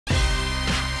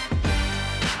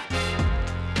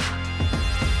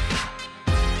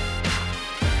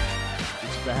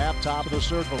top of the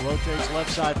circle, rotates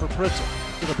left side for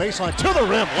Pritzl. To the baseline, to the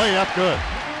rim, layup good.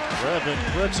 Brevin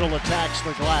Pritzl attacks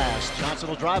the glass. Johnson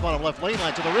will drive on him, left lane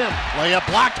line to the rim. Layup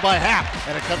blocked by Happ,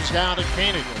 and it comes down to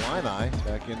Koenig. Illini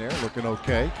back in there, looking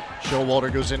okay.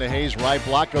 Showalter goes into Hayes, right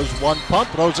block, goes one pump,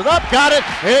 throws it up, got it.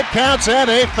 It counts and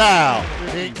a foul.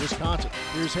 Wisconsin.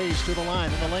 Here's Hayes to the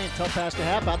line, in the lane, tough pass to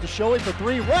Happ, out to Shoei for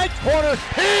three, right corner,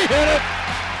 he hit it.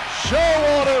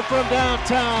 Showalter from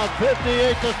downtown,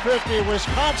 58-50,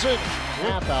 Wisconsin.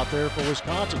 Happ out there for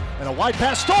Wisconsin, and a wide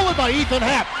pass stolen by Ethan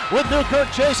Happ with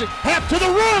Newkirk chasing. Happ to the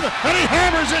rim, and he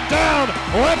hammers it down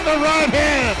with the right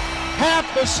hand. Happ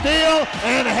the steal,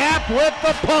 and Happ with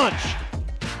the punch.